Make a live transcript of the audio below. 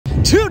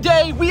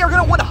Today, we are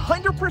gonna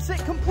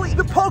 100% complete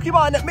the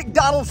Pokemon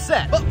McDonald's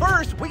set. But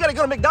first, we gotta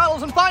go to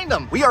McDonald's and find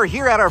them. We are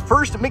here at our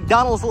first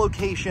McDonald's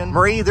location.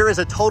 Marie, there is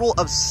a total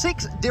of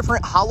 6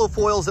 different holo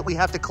foils that we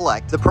have to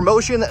collect. The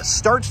promotion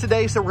starts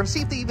today, so we're gonna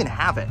see if they even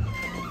have it.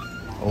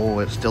 Oh,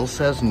 it still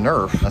says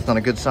Nerf. That's not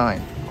a good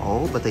sign.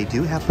 Oh, but they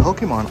do have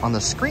Pokemon on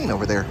the screen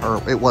over there,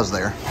 or it was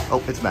there.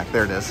 Oh, it's back,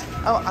 there it is.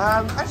 Oh,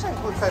 I just have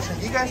a quick question.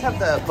 Do you guys have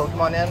the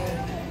Pokemon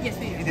in? Yes,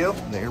 we do. You do?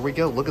 There we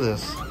go, look at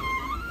this.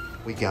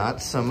 We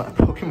got some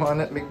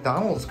Pokemon at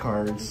McDonald's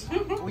cards.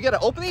 We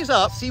gotta open these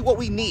up, see what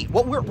we need,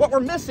 what we're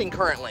missing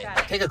currently.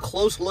 Take a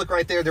close look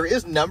right there. There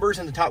is numbers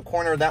in the top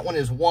corner. That one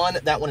is 1,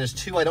 that one is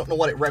 2. I don't know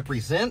what it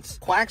represents.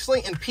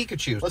 Quaxley and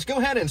Pikachu. Let's go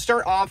ahead and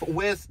start off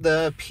with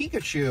the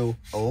Pikachu.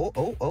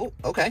 Oh,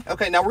 okay.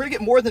 Okay, now we're gonna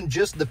get more than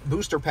just the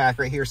booster pack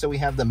right here. So we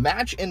have the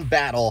match in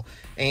battle,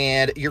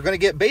 and you're gonna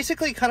get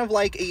basically kind of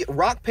like a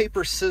rock,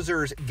 paper,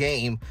 scissors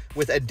game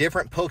with a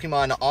different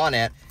Pokemon on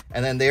it.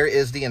 And then there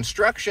is the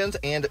instructions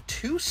and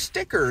 2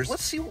 stickers.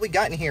 Let's see what we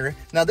got in here.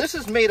 Now this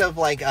is made of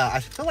like, I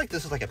feel like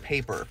this is like a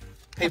paper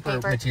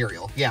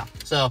material. Yeah,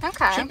 so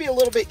should be a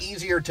little bit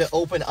easier to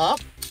open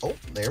up. Oh,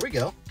 there we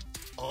go.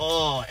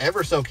 Oh,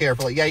 ever so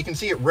carefully. Yeah, you can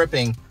see it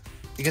ripping.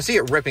 You can see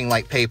it ripping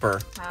like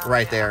paper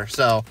there.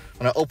 So I'm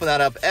gonna open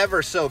that up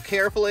ever so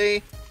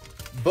carefully.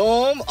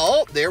 Boom.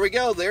 Oh, there we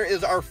go. There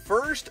is our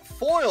first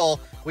foil.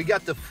 We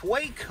got the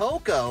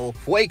Fuecoco.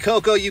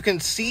 Fuecoco, you can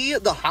see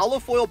the holo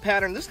foil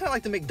pattern. This is kind of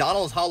like the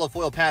McDonald's holo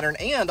foil pattern.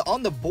 And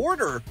on the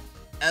border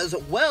as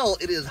well,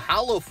 it is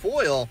holo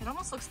foil. It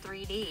almost looks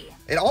 3D.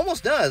 It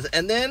almost does.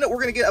 And then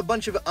we're going to get a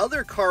bunch of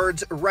other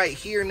cards right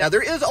here. Now,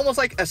 there is almost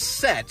like a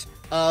set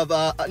of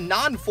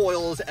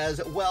non-foils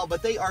as well,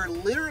 but they are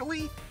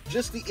literally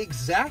just the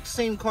exact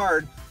same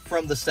card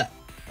from the set.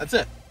 That's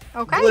it.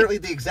 Okay. Literally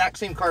the exact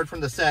same card from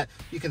the set.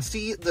 You can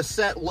see the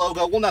set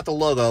logo. Well, not the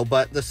logo,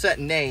 but the set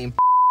name.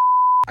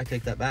 I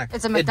take that back.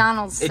 It's a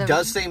McDonald's. It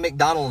does say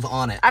McDonald's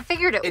on it. I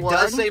figured it would. It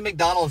does say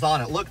McDonald's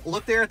on it.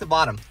 Look there at the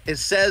bottom. It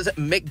says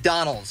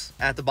McDonald's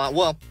at the bottom.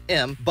 Well,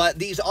 M. But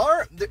they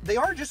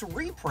are just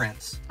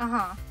reprints.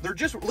 They're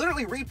just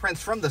literally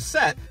reprints from the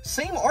set.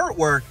 Same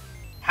artwork.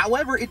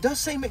 However, it does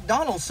say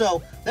McDonald's.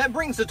 So that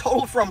brings the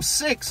total from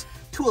 6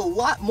 to a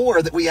lot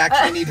more that we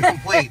actually need to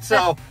complete.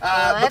 So,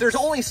 but there's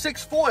only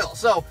 6 foils.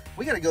 So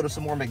we got to go to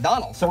some more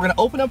McDonald's. So we're going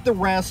to open up the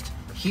rest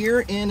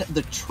here in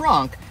the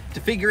trunk to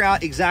figure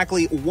out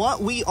exactly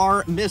what we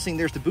are missing.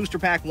 There's the booster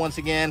pack once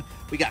again.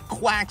 We got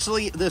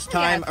Quaxley this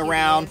time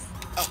around.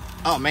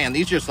 Oh man,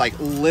 these just like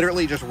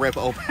literally just rip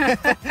open.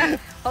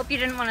 Hope you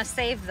didn't want to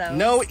save those.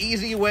 No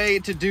easy way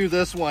to do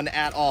this one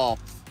at all.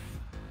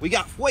 We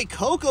got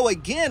Fuecoco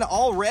again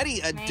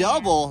already, a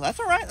double. That's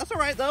all right. That's all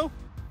right though.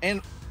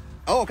 And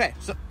oh, okay.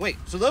 So wait.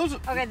 So those.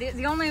 Okay.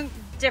 The only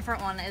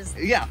different one is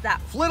that.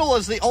 Flittle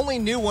is the only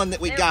new one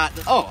that we got.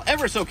 Oh,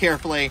 ever so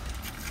carefully.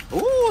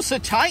 Ooh,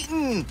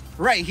 Satitan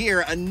right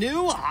here. A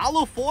new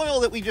holo foil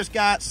that we just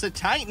got.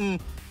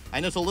 Satitan. I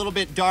know it's a little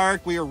bit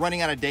dark. We are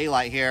running out of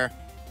daylight here.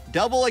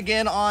 Double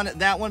again on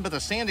that one, but the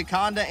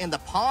Sandaconda and the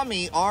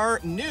Palmy are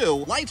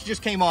new. Lights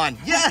just came on.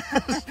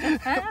 Yes!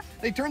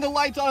 They turned the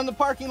lights on in the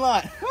parking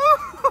lot.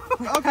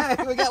 Okay,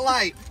 we got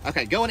light.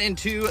 Okay, going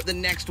into the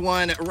next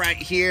one right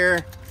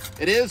here.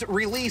 It is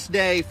release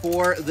day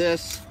for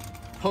this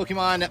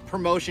Pokemon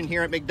promotion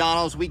here at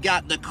McDonald's. We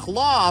got the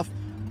Cloth,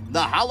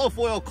 the holo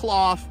foil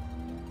Cloth.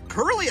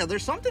 Curlia,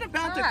 there's something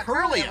about the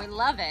Curlia. We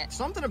love it.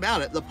 Something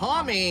about it. The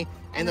Palmy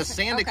and the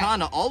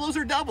Sandaconda, all those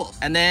are doubles.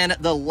 And then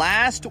the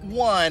last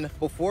one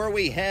before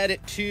we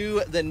head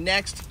to the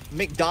next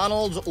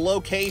McDonald's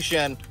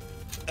location.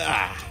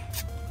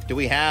 Do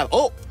we have,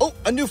 oh,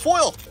 a new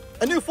foil,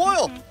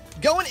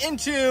 Going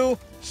into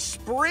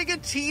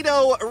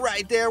Sprigatito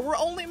right there. We're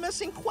only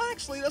missing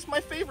Quaxley. That's my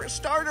favorite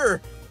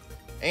starter.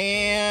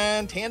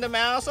 And Tandem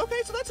Mouse. Okay,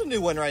 so that's a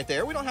new one right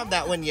there. We don't have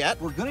that one yet.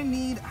 We're gonna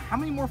need how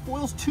many more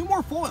foils? 2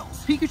 more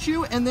foils.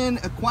 Pikachu and then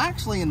a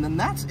Quaxley, and then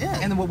that's it.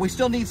 And then we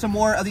still need some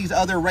more of these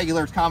other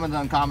regulars, commons,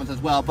 uncommons as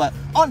well. But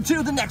on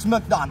to the next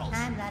McDonald's.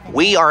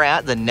 We are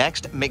at the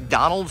next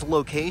McDonald's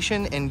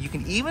location, and you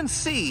can even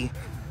see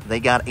they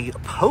got a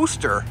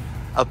poster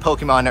of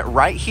Pokemon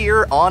right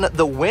here on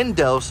the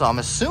window. So I'm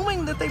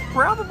assuming that they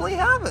probably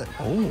have it.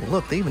 Oh,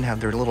 look, they even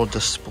have their little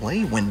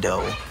display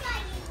window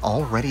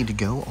all ready to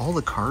go. All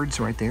the cards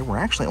right there. We're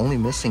actually only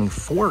missing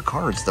 4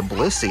 cards. The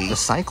Blissey, the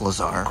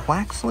Cyclizar,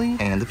 Quaxley,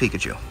 and the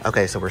Pikachu.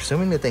 Okay, so we're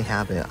assuming that they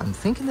have it. I'm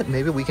thinking that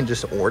maybe we can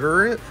just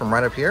order it from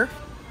right up here.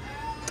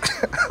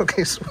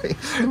 Okay, sweet.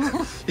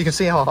 You can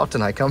see how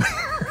often I come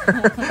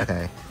here.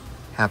 Okay,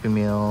 Happy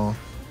Meal,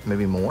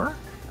 maybe more?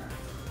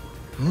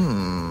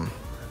 I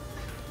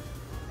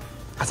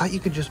thought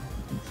you could just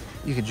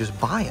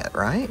buy it,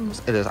 right?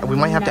 It is. We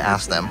might have to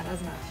ask them.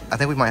 I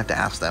think we might have to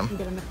ask them.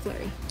 Get a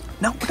McFlurry.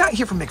 No, we're not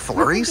here for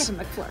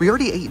McFlurries. We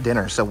already ate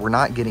dinner, so we're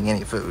not getting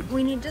any food.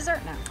 We need dessert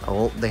now.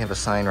 Oh, they have a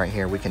sign right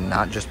here. We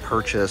cannot just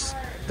purchase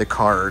the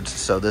cards.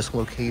 So this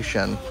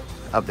location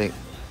update.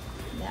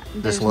 Yeah,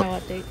 there's no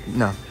update.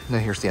 No,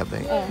 here's the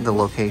update. Oh. The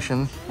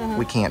location,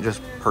 we can't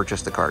just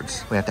purchase the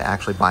cards. We have to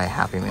actually buy a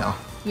Happy Meal.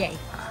 Yay.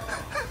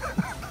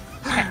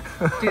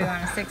 Do we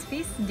want a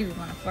 6-piece? Do we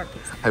want a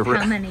 4-piece?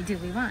 How many do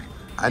we want?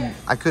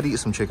 I could eat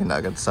some chicken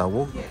nuggets,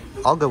 so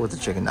I'll go with the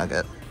chicken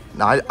nugget.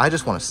 No, I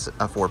just want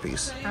a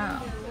 4-piece.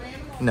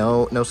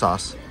 Oh. No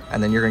sauce.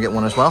 And then you're gonna get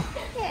one as well?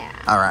 Yeah.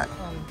 All right.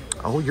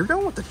 Oh, you're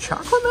going with the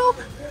chocolate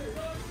milk?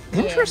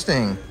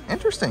 Interesting. Yeah.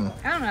 Interesting.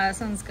 I don't know, that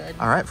sounds good.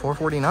 All right,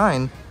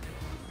 $4.49.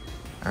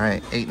 All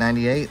right,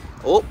 $8.98.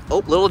 Oh,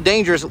 little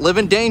dangerous,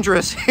 living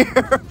dangerous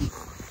here.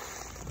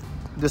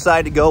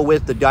 Decided to go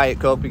with the Diet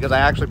Coke because I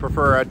actually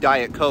prefer a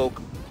Diet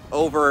Coke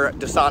over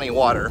Dasani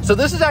water. So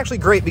this is actually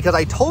great because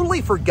I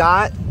totally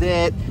forgot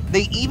that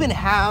they even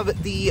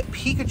have the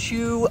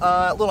Pikachu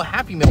little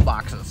Happy Meal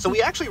boxes. So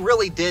we actually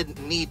really did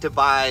need to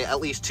buy at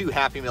least 2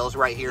 Happy Meals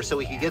right here so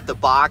we could get the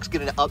box,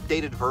 get an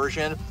updated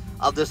version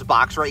of this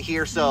box right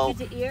here. So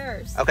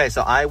ears. Okay,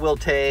 so I will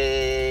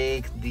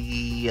take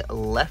the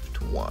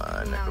left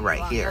one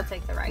right here. You'll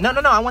take the right No,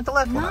 one. I want the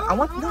left one. I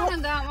want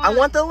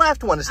the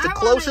left one. It's the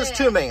closest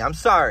to me. I'm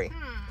sorry.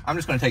 I'm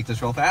just gonna take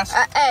this real fast.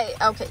 Hey,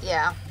 okay,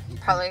 yeah.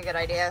 Probably a good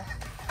idea.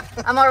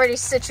 I'm already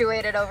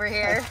situated over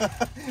here.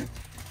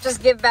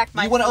 Just give back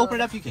my You want to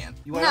open it up? You can.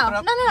 You want to open it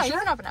up? No, you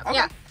can open it up. Okay.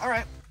 Yeah. All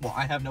right. Well,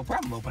 I have no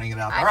problem opening it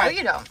up. I All right. know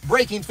you don't.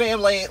 Breaking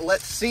family,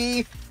 let's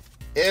see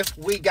if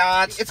we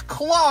got... It's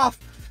cloth.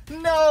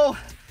 No,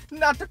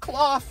 not the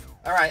cloth.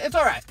 All right, it's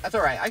all right. That's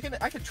all right.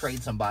 I could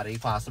trade somebody,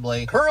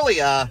 possibly.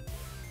 Curlia,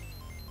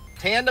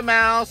 Tandem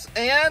Mouse,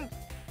 and...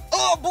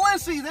 Oh,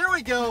 Blissey, there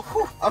we go.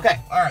 Whew. Okay,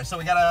 all right, so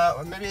we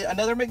got maybe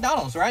another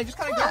McDonald's, right? Just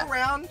kind of go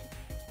around,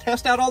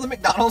 test out all the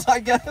McDonald's, I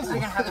guess.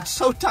 It's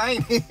so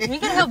tiny.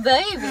 Look at how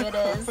baby it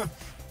is.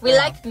 We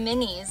like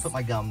minis. Put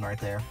my gum right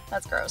there.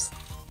 That's gross.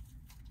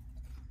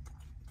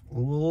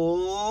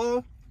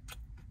 Ooh.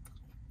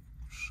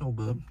 So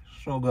good.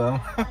 So good.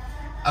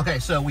 Okay,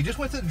 so we just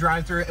went to the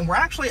drive-thru and we're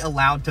actually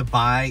allowed to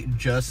buy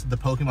just the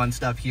Pokemon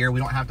stuff here.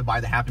 We don't have to buy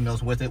the Happy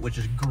Meals with it, which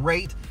is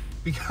great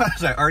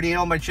because I already ate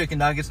all my chicken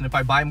nuggets, and if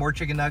I buy more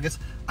chicken nuggets,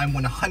 I'm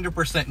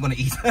 100% going to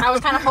eat them. I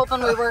was kind of hoping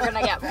we were going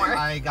to get more.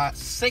 I got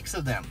 6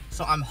 of them.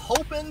 So I'm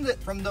hoping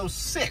that from those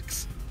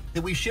 6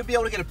 that we should be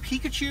able to get a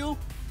Pikachu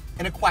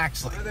and a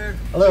Quaxley. Hi there.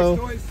 Hello.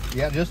 Just toys.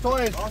 Yeah, just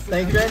toys. Awesome.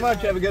 Thank you very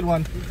much. Have a good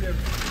one.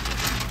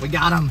 We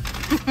got him.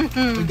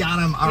 We got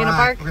him. All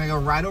right. We're going to go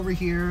right over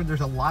here.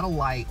 There's a lot of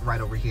light right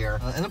over here.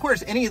 And of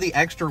course, any of the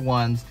extra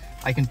ones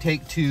I can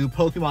take to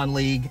Pokemon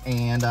League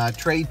and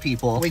trade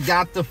people. We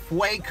got the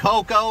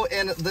Fuecoco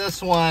in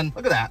this one.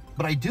 Look at that.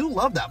 But I do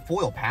love that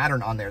foil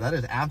pattern on there. That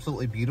is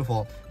absolutely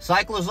beautiful.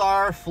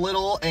 Cyclizar,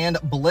 Flittle, and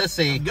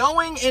Blissey.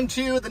 Going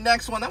into the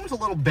next one. That one's a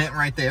little bent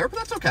right there, but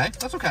that's okay.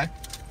 That's okay.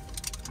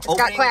 It's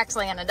got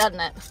Quaxley in it, doesn't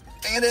it?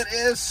 And it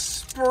is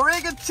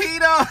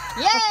Sprigatito.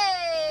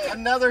 Yay!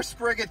 Another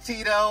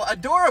Sprigatito.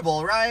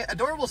 Adorable, right?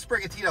 Adorable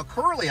Sprigatito.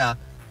 Curlia.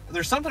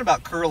 There's something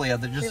about Curlia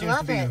that just seems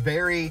to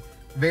be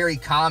very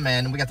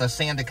common. We got the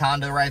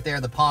Sandaconda right there,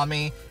 the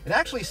Palmy. It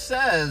actually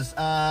says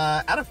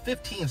out of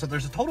 15, so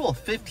there's a total of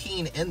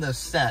 15 in this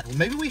set.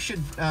 Maybe we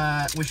should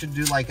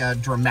do like a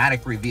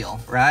dramatic reveal,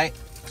 right?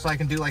 So I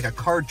can do like a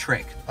card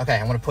trick. Okay,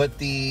 I'm gonna put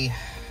the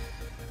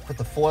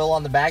foil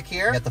on the back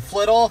here. Got the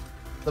Flittle,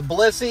 the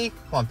Blissey.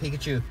 Come on,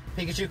 Pikachu,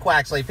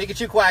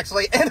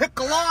 Quaxley, and a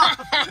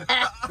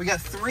Glock. We got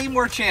 3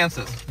 more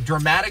chances.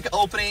 Dramatic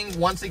opening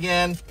once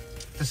again,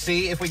 to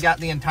see if we got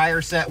the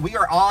entire set. We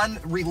are on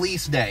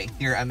release day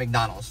here at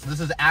McDonald's.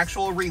 This is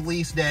actual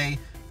release day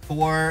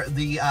for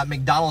the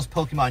McDonald's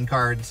Pokemon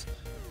cards.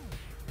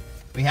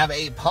 We have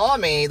a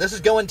Palmy. This is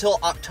going until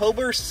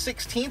October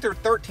 16th or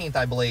 13th,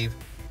 I believe.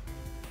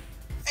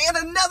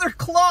 And another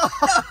Claw.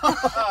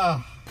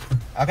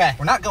 Okay,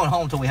 we're not going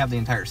home until we have the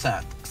entire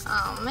set.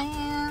 Oh,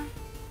 man.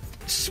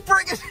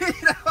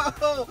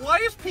 Sprigatito. Why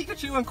is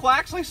Pikachu and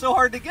Quaxley so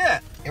hard to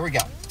get? Here we go.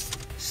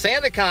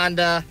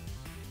 Sandaconda.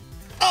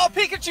 Oh,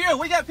 Pikachu!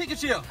 We got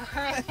Pikachu!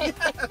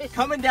 Yes.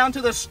 Coming down to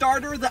the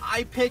starter that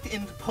I picked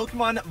in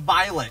Pokemon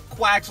Violet,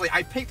 Quaxley.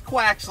 I picked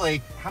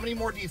Quaxley. How many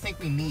more do you think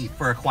we need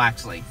for a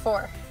Quaxley?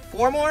 4.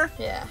 4 more?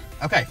 Yeah.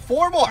 Okay,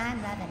 4 more.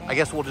 I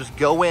guess we'll just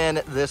go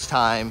in this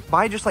time,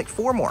 buy just like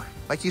 4 more,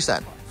 like you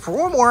said.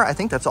 4 more, I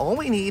think that's all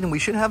we need, and we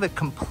should have a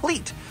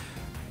complete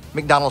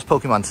McDonald's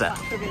Pokemon set.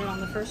 Put it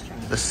on the first try.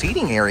 The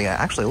seating area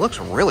actually looks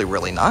really,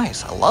 really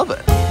nice. I love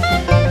it.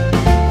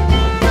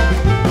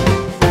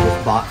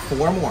 Bought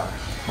 4 more.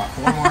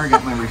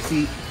 Got my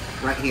receipt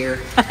right here.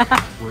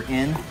 We're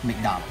in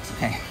McDonald's,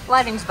 okay?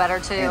 Lighting's better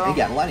too. And,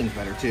 yeah, the lighting's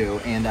better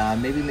too. And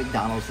maybe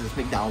McDonald's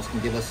can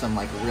give us some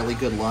like really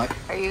good luck.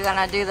 Are you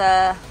gonna do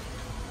the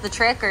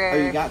trick or? Oh,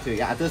 you got to.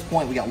 Yeah, at this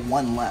point we got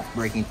 1 left,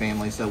 Breaking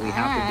Family, so we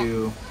have to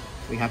do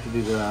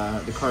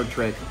the card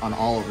trick on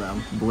all of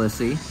them.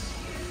 Blissey.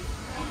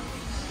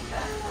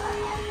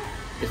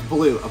 It's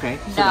blue, okay?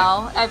 So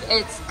no,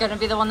 it's gonna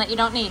be the one that you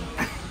don't need.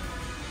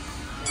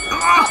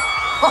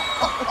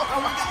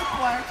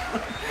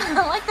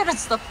 I like that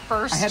it's the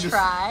first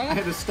try. I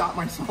had to stop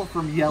myself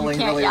from yelling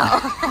really yell.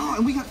 loud. Oh,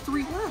 and we got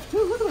 3 left too.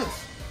 Look at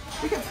this.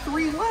 We got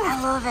 3 left.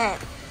 I love it.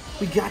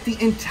 We got the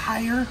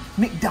entire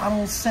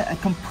McDonald's set, a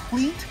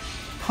complete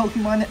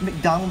Pokemon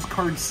McDonald's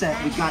card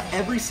set. We got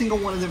every single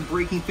one of them,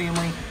 Breaking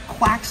Family.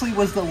 Quaxley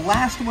was the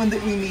last one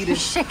that we needed. You're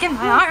shaking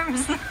my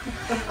arms.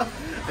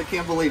 I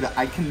can't believe it.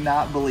 I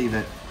cannot believe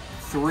it.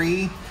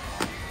 Three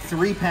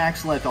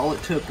packs left. All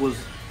it took was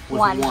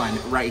one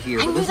right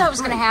here. I knew that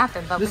was going to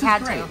happen, but we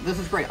had to. This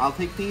is great. I'll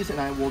take these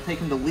and I will take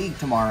them to League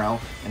tomorrow,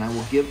 and I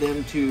will give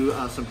them to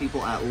some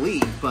people at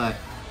League, but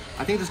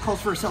I think this calls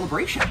for a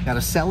celebration. Now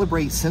to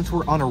celebrate, since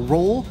we're on a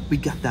roll, we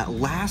got that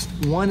last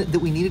one that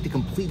we needed to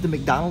complete the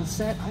McDonald's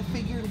set. I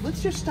figured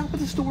let's just stop at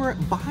the store,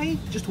 buy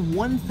just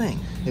one thing.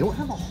 They don't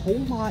have a whole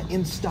lot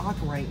in stock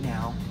right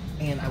now,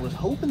 and I was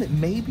hoping that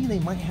maybe they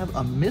might have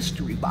a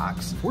mystery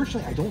box.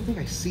 Fortunately, I don't think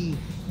I see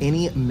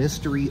any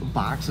mystery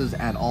boxes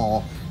at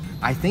all.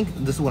 I think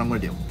this is what I'm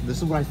gonna do. This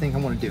is what I think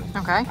I'm gonna do.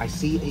 Okay. I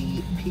see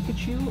a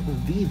Pikachu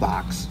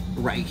V-Box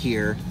right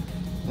here.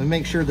 Let me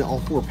make sure that all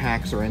 4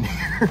 packs are in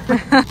here.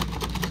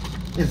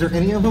 Is there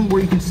any of them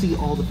where you can see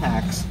all the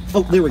packs?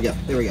 Oh, there we go,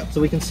 there we go.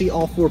 So we can see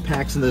all 4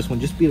 packs in this one.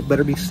 Just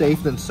better be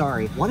safe than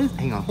sorry.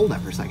 Hang on, hold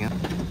that for a second.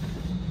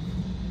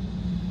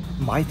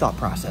 My thought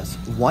process,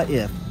 what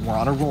if we're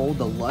on a roll,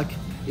 the luck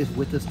is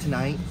with us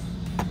tonight?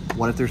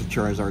 What if there's a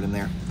Charizard in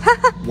there?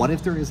 What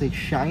if there is a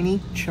shiny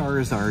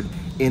Charizard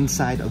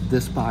inside of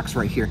this box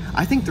right here?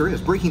 I think there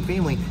is. Breaking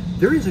Family,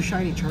 there is a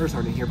shiny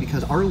Charizard in here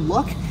because our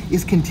luck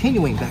is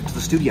continuing back to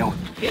the studio.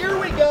 Here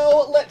we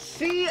go. Let's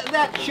see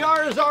that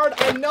Charizard.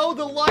 I know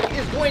the luck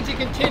is going to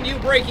continue,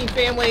 Breaking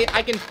Family.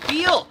 I can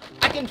feel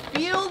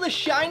the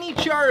shiny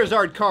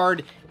Charizard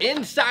card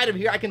inside of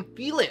here. I can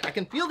feel it. I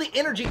can feel the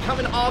energy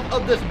coming off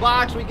of this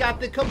box. We got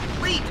the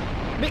complete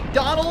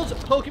McDonald's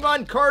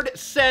Pokemon card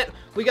set.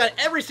 We got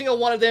every single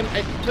one of them.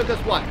 It took us,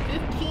 what,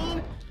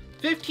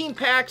 15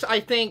 packs, I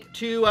think,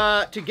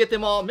 to get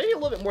them all. Maybe a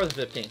little bit more than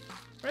 15.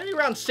 Maybe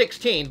around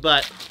 16,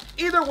 but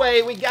either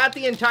way, we got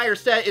the entire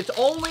set. It's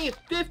only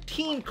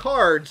 15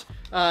 cards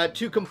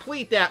to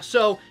complete that,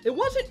 so it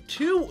wasn't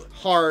too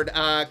hard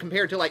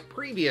compared to, like,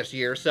 previous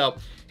years. So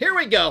here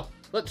we go.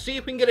 Let's see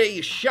if we can get a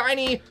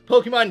shiny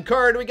Pokemon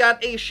card. We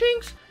got a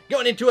Shinx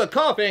going into a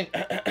Coughing.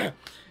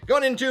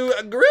 Going into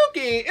a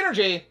Grookey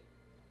Energy.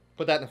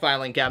 Put that in the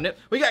filing cabinet.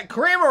 We got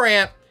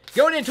Cramorant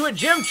going into a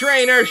Gym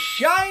Trainer.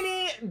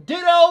 Shiny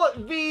Ditto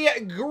V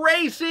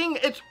gracing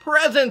its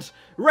presence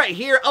right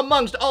here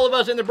amongst all of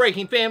us in the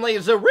Breaking Family.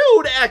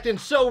 Zarude acting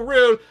so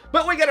rude.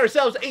 But we got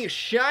ourselves a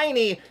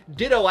shiny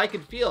Ditto. I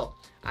could feel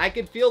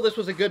this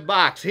was a good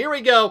box. Here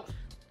we go.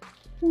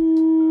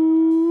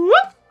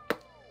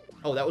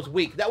 Oh, that was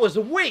weak. That was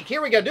weak.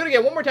 Here we go. Do it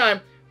again one more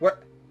time.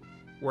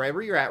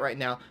 Wherever you're at right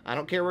now, I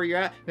don't care where you're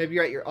at. Maybe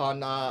you're on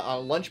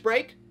lunch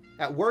break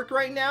at work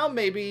right now.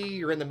 Maybe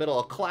you're in the middle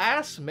of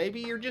class. Maybe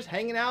you're just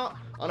hanging out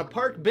on a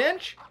park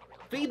bench,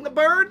 feeding the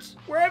birds.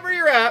 Wherever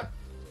you're at,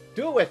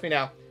 do it with me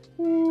now.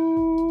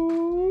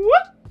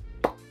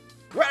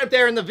 Right up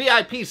there in the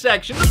VIP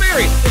section, the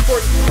very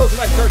important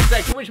Pokemon card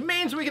section, which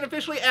means we can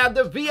officially add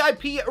the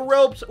VIP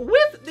ropes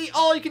with the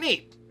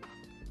all-you-can-eat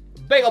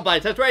bagel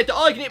bites. That's right, the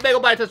all-you-can-eat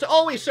bagel bites. That's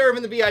all we serve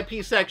in the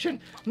VIP section.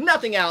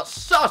 Nothing else.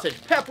 Sausage,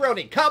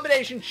 pepperoni,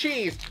 combination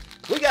cheese.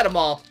 We got them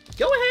all.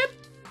 Go ahead.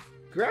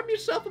 Grab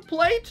yourself a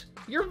plate.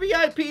 You're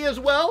VIP as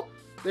well.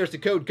 There's the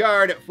code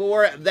card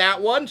for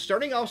that one.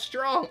 Starting off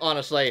strong,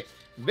 honestly.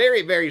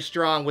 Very, very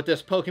strong with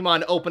this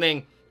Pokemon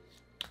opening.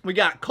 We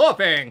got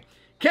Coughing,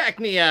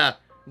 Cacnea,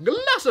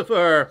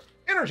 Glossifer,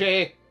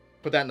 Energy.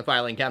 Put that in the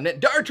filing cabinet.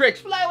 Dartrix,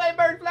 fly away,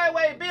 bird, fly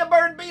away. Be a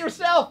bird, be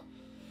yourself.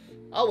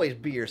 Always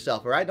be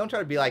yourself, all right? Don't try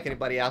to be like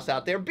anybody else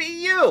out there.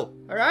 Be you,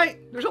 all right?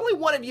 There's only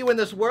one of you in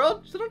this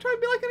world, so don't try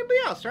to be like anybody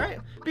else, all right?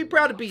 Be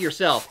proud to be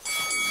yourself.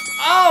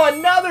 Oh,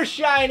 another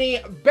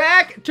shiny.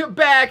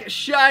 Back-to-back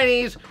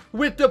shinies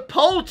with the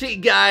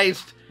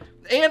Poltegeist.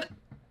 And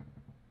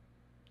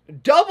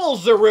double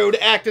Zarude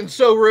acting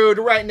so rude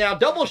right now.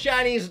 Double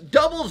shinies,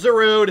 double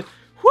Zarude.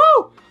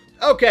 Whoo!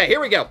 Okay, here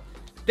we go.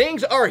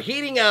 Things are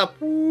heating up.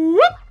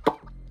 Whoop!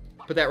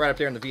 Put that right up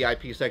there in the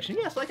VIP section.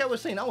 Yes, like I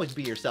was saying, always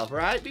be yourself, all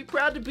right? Be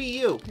proud to be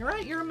you, all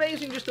right? You're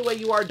amazing just the way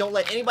you are. Don't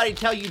let anybody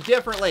tell you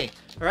differently,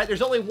 all right?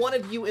 There's only one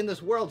of you in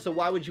this world, so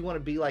why would you want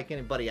to be like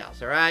anybody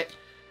else, all right?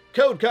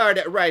 Code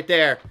card right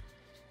there.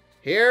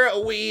 Here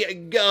we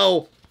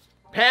go.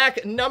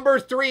 Pack number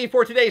 3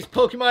 for today's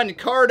Pokemon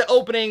card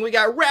opening. We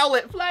got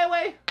Rowlet, fly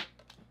away.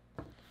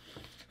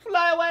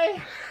 Fly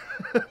away.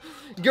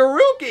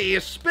 Garuki,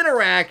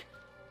 Spinarak,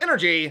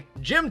 Energy,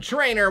 Gym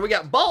Trainer. We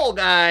got Ball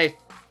Guy,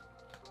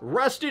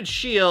 Rusted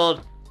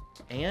Shield,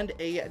 and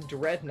a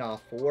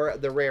Dreadnought for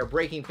the rare.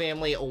 Breaking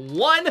Family,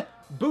 1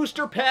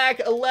 booster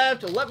pack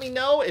left. Let me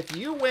know if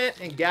you went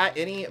and got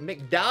any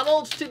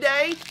McDonald's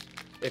today.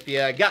 If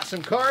you got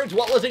some cards,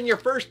 what was in your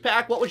first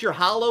pack? What was your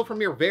holo from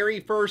your very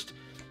first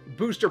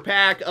booster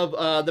pack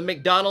of the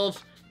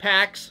McDonald's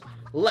packs?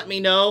 Let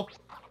me know.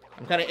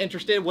 I'm kind of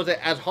interested. Was it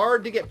as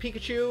hard to get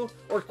Pikachu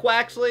or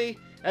Quaxley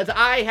as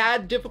I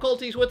had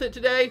difficulties with it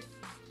today?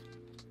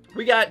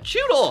 We got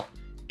Choodle,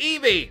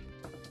 Eevee,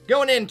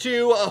 going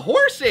into a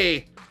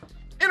Horsey,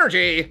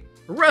 Energy,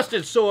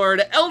 Rusted Sword,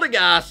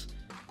 Eldegoss.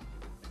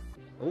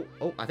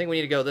 Oh, I think we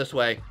need to go this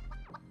way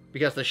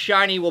because the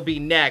shiny will be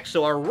next.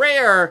 So a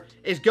rare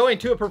is going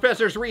to a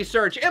Professor's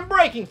Research and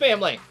Breaking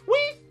Family. We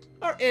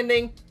are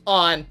ending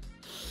on...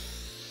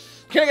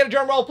 Can I get a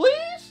drum roll,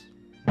 please?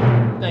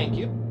 Thank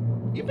you.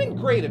 You've been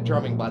great at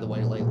drumming, by the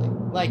way, lately.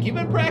 Like, you've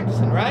been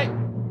practicing, right?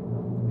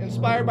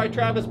 Inspired by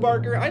Travis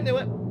Barker. I knew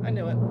it. I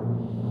knew it.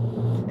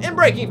 In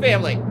Breaking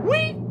Family,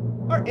 we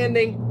are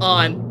ending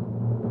on...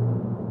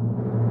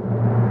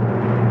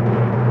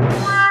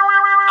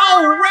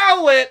 Oh,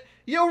 Rowlet!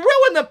 You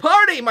ruined the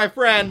party, my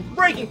friend!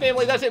 Breaking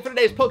Family, that's it for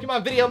today's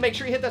Pokemon video. Make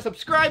sure you hit that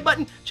subscribe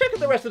button. Check out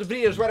the rest of the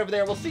videos right over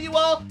there. We'll see you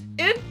all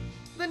in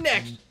the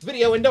next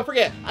video. And don't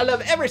forget, I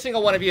love every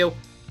single one of you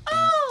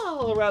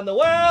all around the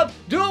world.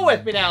 Do it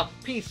with me now.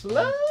 Peace,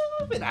 love,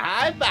 and a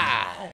high five.